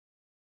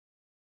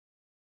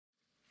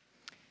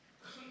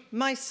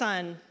My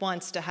son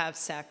wants to have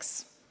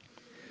sex.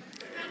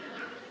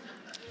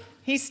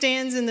 He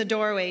stands in the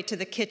doorway to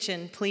the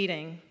kitchen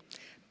pleading,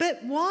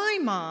 "But why,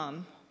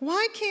 Mom?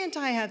 Why can't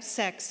I have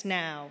sex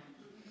now?"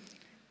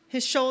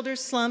 His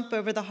shoulders slump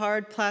over the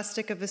hard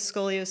plastic of his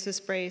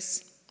scoliosis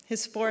brace.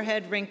 His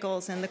forehead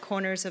wrinkles and the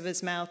corners of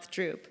his mouth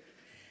droop.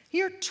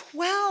 "You're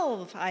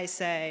 12, I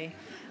say.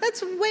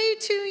 That's way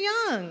too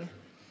young."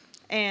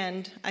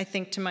 And I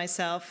think to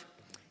myself,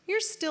 "You're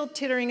still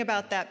tittering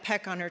about that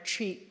peck on her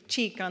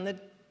cheek on the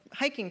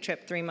hiking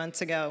trip 3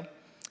 months ago,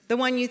 the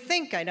one you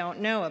think I don't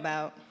know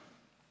about."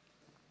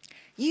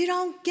 "You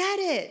don't get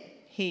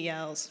it," he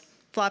yells,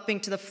 flopping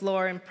to the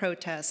floor in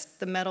protest,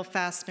 the metal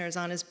fasteners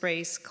on his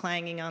brace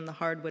clanging on the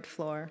hardwood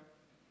floor.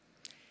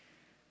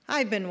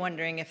 I've been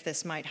wondering if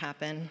this might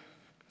happen.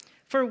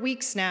 For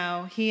weeks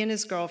now, he and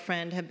his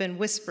girlfriend have been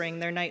whispering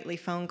their nightly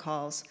phone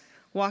calls,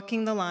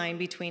 walking the line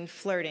between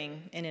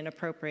flirting and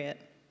inappropriate.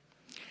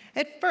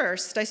 At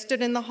first, I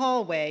stood in the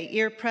hallway,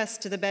 ear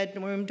pressed to the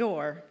bedroom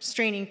door,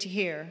 straining to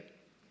hear.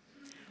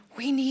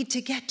 "We need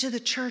to get to the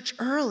church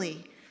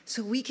early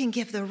so we can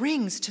give the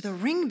rings to the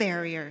ring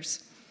barriers."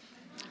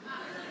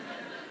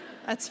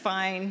 That's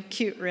fine,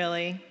 cute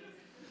really.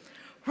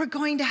 "We're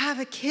going to have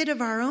a kid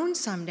of our own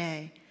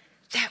someday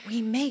that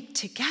we make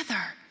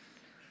together."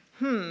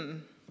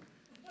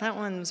 That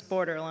one's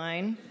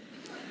borderline.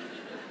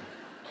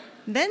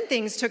 Then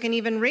things took an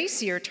even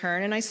racier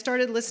turn, and I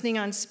started listening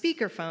on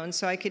speakerphone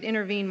so I could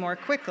intervene more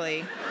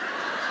quickly.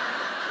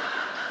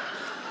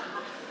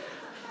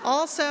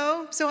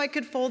 Also, so I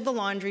could fold the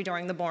laundry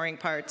during the boring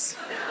parts.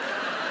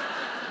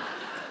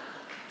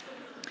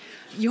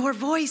 "Your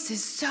voice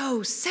is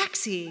so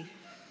sexy."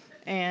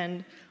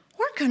 And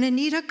 "We're gonna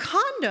need a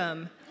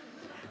condom."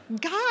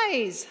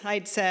 "Guys,"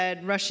 I'd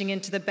said, rushing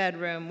into the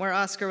bedroom where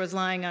Oscar was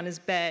lying on his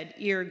bed,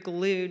 ear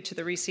glued to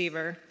the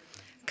receiver.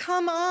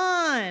 "Come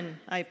on,"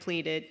 I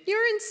pleaded.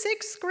 "You're in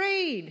 6th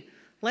grade.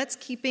 Let's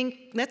keep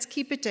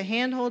it to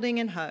hand-holding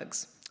and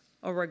hugs,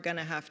 or we're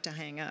gonna have to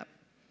hang up."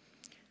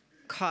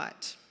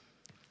 Caught.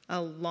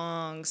 A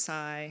long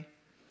sigh.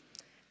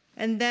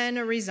 And then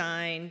a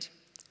resigned,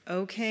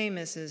 "Okay,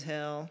 Mrs.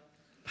 Hill,"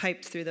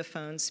 piped through the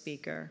phone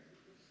speaker.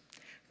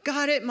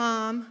 "Got it,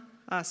 Mom,"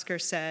 Oscar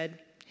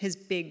said, his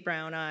big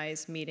brown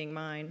eyes meeting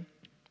mine.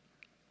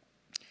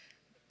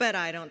 But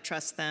I don't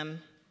trust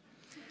them.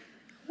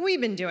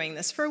 We've been doing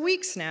this for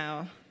weeks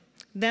now.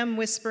 Them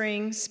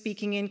whispering,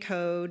 speaking in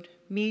code,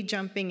 me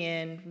jumping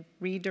in,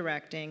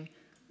 redirecting,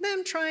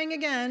 them trying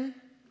again.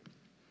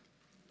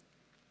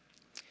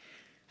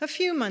 A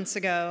few months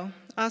ago,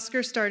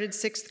 Oscar started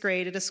 6th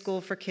grade at a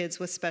school for kids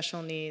with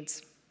special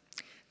needs.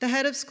 The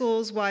head of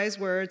school's wise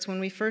words when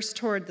we first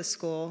toured the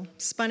school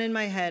spun in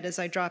my head as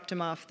I dropped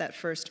him off that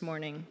first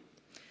morning.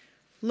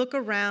 "Look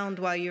around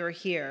while you are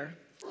here,"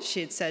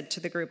 she had said to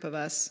the group of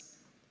us.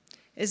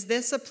 "Is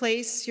this a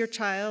place your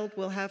child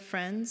will have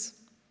friends?"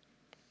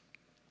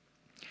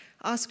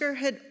 Oscar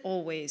had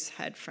always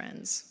had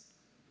friends.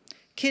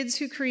 Kids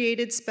who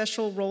created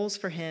special roles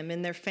for him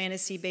in their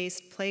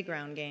fantasy-based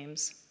playground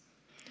games.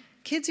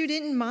 Kids who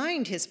didn't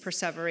mind his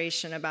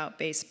perseveration about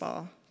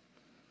baseball.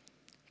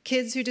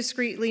 Kids who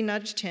discreetly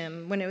nudged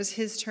him when it was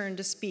his turn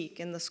to speak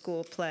in the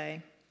school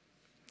play.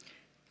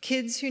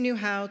 Kids who knew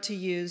how to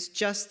use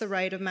just the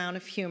right amount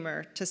of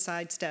humor to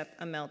sidestep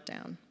a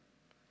meltdown.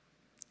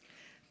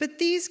 But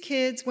these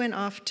kids went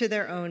off to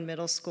their own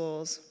middle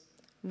schools,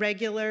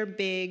 regular,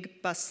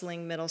 big,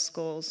 bustling middle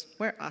schools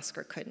where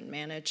Oscar couldn't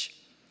manage.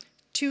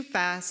 Too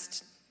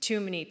fast, too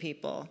many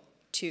people,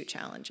 too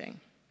challenging.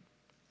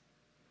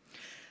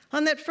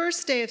 On that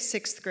first day of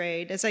 6th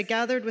grade, as I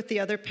gathered with the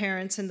other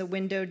parents in the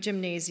windowed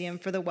gymnasium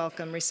for the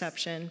welcome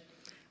reception,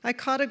 I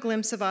caught a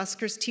glimpse of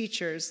Oscar's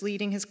teachers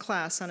leading his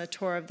class on a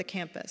tour of the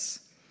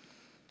campus.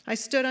 I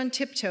stood on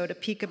tiptoe to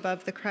peek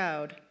above the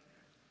crowd.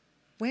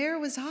 Where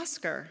was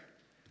Oscar?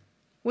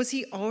 Was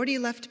he already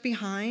left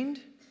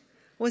behind?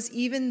 Was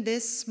even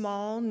this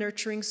small,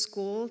 nurturing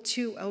school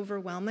too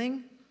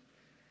overwhelming?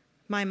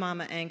 My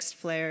mama angst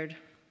flared.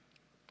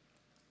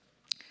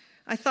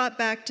 I thought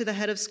back to the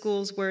head of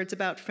school's words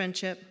about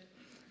friendship.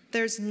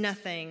 There's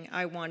nothing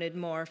I wanted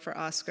more for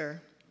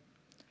Oscar.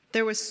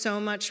 There was so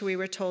much we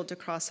were told to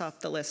cross off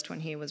the list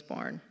when he was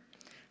born,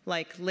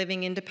 like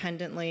living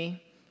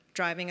independently,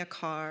 driving a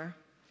car,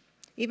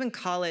 even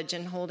college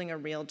and holding a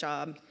real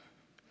job.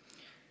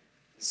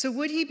 So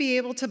would he be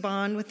able to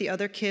bond with the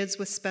other kids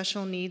with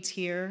special needs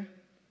here?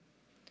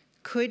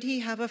 Could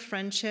he have a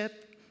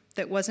friendship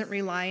that wasn't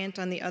reliant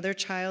on the other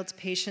child's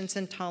patience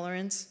and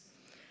tolerance,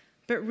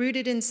 but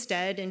rooted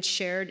instead in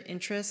shared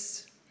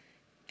interests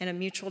and a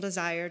mutual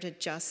desire to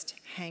just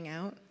hang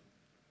out?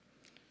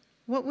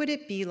 What would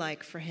it be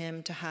like for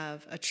him to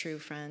have a true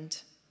friend?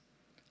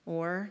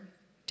 Or,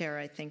 dare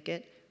I think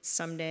it,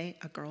 someday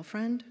a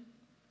girlfriend?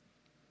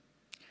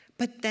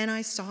 But then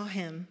I saw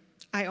him.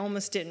 I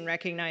almost didn't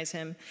recognize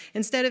him.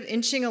 Instead of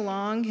inching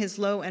along, his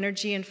low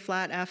energy and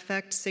flat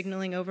affect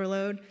signaling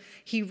overload,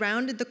 he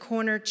rounded the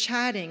corner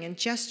chatting and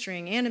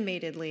gesturing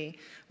animatedly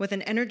with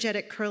an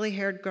energetic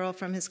curly-haired girl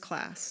from his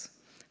class,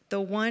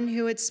 the one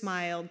who had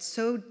smiled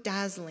so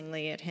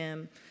dazzlingly at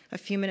him a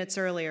few minutes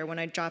earlier when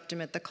I dropped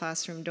him at the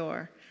classroom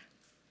door.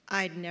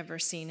 I'd never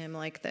seen him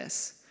like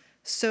this,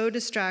 so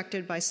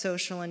distracted by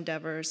social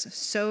endeavors,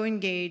 so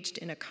engaged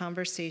in a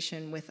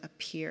conversation with a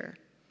peer.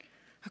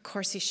 Of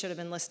course, he should have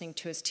been listening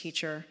to his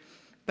teacher,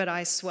 but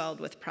I swelled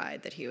with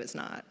pride that he was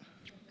not.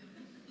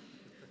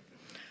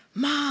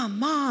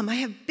 Mom, I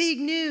have big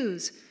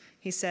news,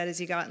 he said as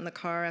he got in the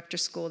car after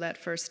school that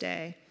first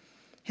day.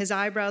 His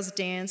eyebrows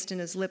danced and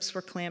his lips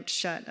were clamped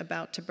shut,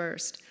 about to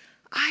burst.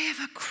 I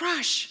have a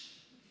crush,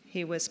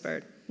 he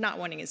whispered, not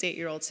wanting his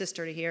 8-year-old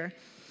sister to hear.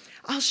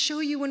 I'll show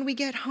you when we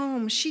get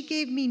home. She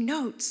gave me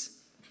notes.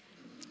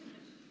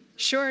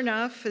 Sure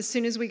enough, as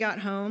soon as we got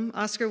home,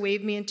 Oscar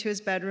waved me into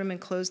his bedroom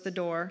and closed the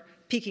door,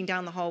 peeking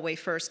down the hallway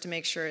first to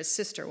make sure his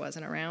sister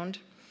wasn't around.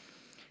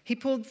 He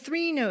pulled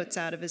 3 notes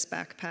out of his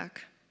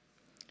backpack.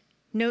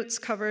 Notes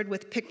covered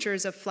with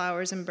pictures of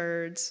flowers and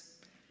birds,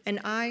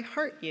 and I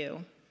heart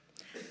you.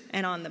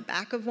 And on the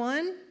back of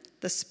one,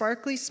 the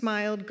sparkly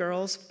smiled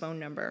girl's phone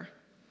number.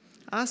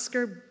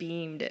 Oscar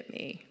beamed at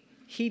me.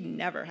 He'd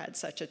never had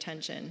such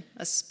attention,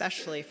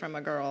 especially from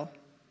a girl.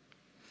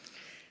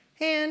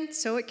 And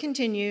so it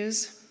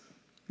continues,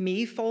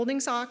 me folding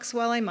socks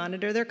while I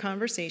monitor their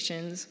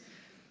conversations,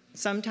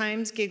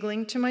 sometimes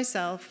giggling to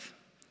myself,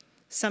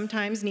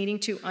 sometimes needing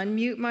to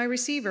unmute my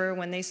receiver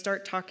when they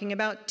start talking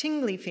about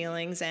tingly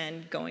feelings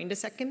and going to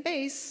second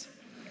base,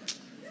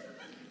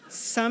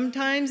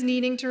 sometimes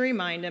needing to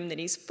remind him that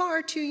he's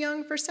far too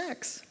young for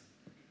sex.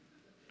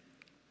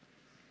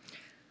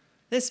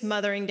 This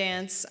mothering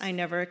dance I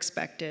never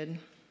expected,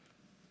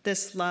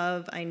 this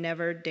love I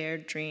never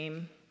dared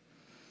dream,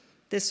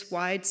 this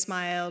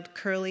wide-smiled,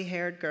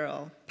 curly-haired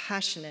girl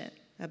passionate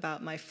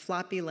about my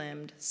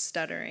floppy-limbed,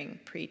 stuttering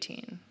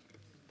preteen.